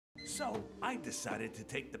So I decided to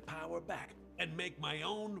take the power back and make my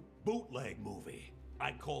own bootleg movie.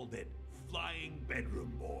 I called it Flying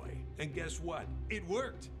Bedroom Boy. And guess what? It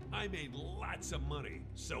worked. I made lots of money,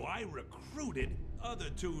 so I recruited other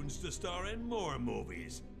tunes to star in more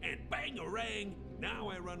movies. And bang-a-rang, now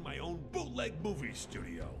I run my own bootleg movie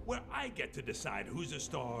studio, where I get to decide who's a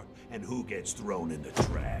star and who gets thrown in the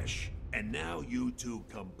trash. And now you two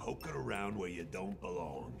come poking around where you don't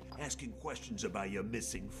belong, asking questions about your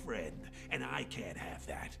missing friend, and I can't have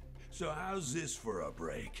that. So how's this for a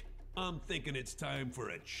break? I'm thinking it's time for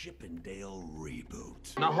a Chippendale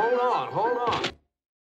reboot. Now hold on.